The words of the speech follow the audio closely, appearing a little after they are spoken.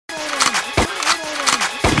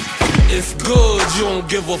It's good, you don't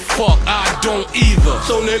give a fuck, I don't either.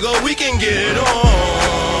 So nigga, we can get it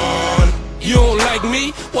on. You don't like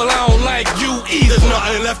me? Well, I don't like you either. There's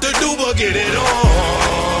nothing left to do but get it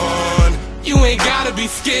on. You ain't gotta be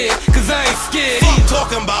scared, cause I ain't scared Fuck either.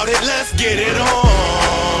 talking about it, let's get it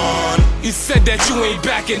on. You said that you ain't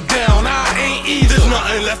backing down, I ain't either. There's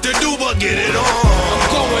nothing left to do but get it on. I'm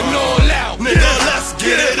going all out, Nigga, let's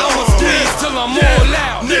get it on. I'ma squeeze till I'm all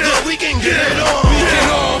out. Nigga, we can get it on. We can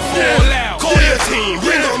all fall out. Call your team,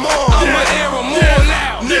 bring them on. I'ma air them all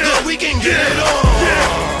out. Nigga, we can get it on.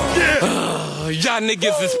 Y'all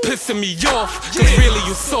niggas is pissing me off, cause really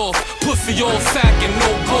you soft, pussy all sack and no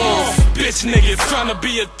balls. Bitch niggas tryna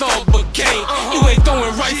be a thug but can't. You ain't throwing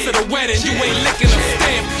rice at a wedding, you ain't licking a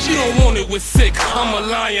stamp. You don't want it with sick, I'm a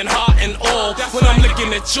lion, hot and all. When I'm licking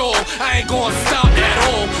at y'all, I ain't gonna stop at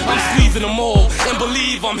all. I'm squeezing them all, and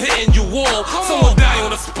believe I'm hitting you all. Someone die on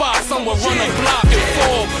the spot, someone run a block and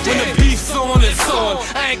fall. When the beef's on, it's on,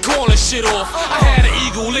 I ain't calling shit off. I had an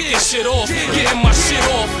eagle licking shit off, getting my shit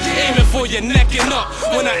off, aiming for your neck and up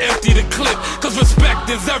when I empty the clip, cause respect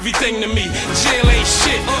is everything to me. Jail ain't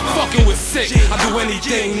shit, fucking with sick. I do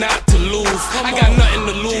anything not to lose. I got nothing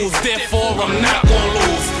to lose, therefore I'm not gonna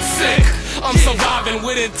lose. Sick, I'm surviving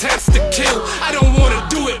with intents to kill. I don't wanna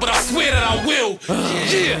do it, but I swear that I will.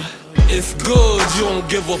 Yeah. It's good, you don't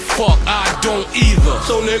give a fuck, I don't either.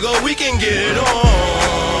 So nigga, we can get it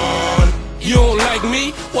on. You don't like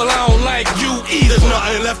me? Well, I don't like you either. There's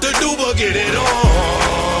nothing left to do but get it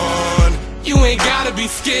on. You ain't gotta be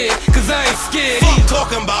scared, cause I ain't scared Fuck either.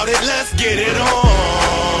 talking about it, let's get it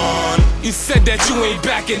on. You said that you ain't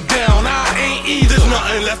backing down, I ain't either. There's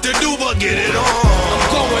nothing left to do but get it on. I'm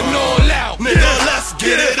going all out, Nigga, let's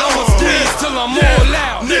get it on. I'ma squeeze till I'm all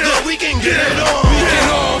out. Nigga, we can get it on. We can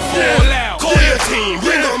all fall out. Call your team,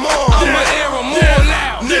 bring them on. I'ma air them all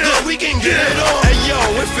out. Nigga, we can get it on. Hey yo,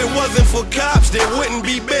 if it wasn't for cops, there wouldn't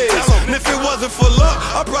be biz. And if it wasn't for luck,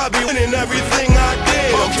 I'd probably win in everything I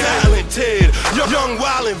did. I'm talented, young,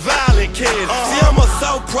 wild, and violent kid. See, I'm a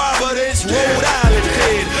South Providence, Rhode Island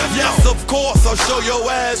kid. Yes, of course, I'll show your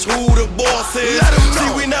ass who the boss is.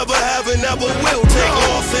 See, we never have and never will take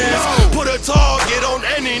losses. Put a target on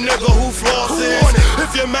any nigga who flosses.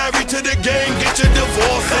 If you're married to the game, get your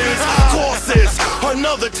divorces. Courses,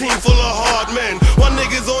 another team full of hard men. One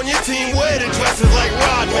niggas on your team wear the dresses like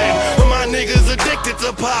Rodman. But my niggas addicted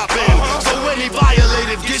to popping. So any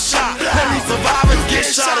violators get shot, any survivors get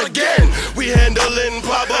shot again. We handling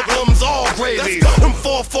problems all gravy. Them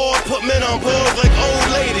 4-4s put men on pause like old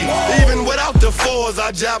ladies. Even without the fours,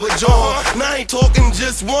 I jab a jaw. Now I ain't talking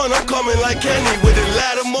just one, I'm coming like Kenny with a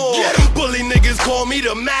ladder more. Bully niggas call me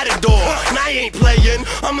the matador. Now I ain't playing,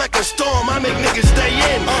 I'm like a storm, I make niggas stay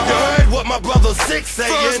in. You heard what my brother 6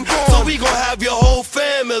 saying? So we gon' have your whole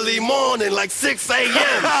family mourning like 6 a.m.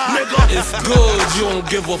 Nigga, It's good, you don't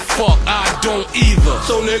give a fuck, I don't either.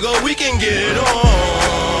 so nigga, we can get it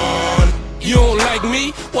on. You don't like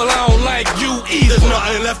me? Well, I don't like you either. There's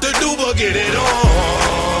nothing left to do but get it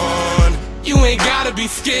on. You ain't gotta be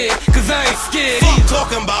scared, cause I ain't scared Fuck either.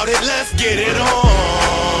 talking about it, let's get it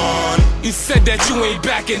on. You said that you ain't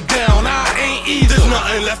backing down, I ain't either. There's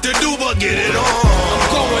nothing left to do but get it on. I'm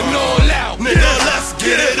going all out, Nigga, let's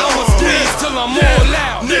get it on. I'ma squeeze till I'm all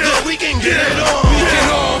out. Nigga, we can get it on. We can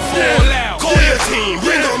all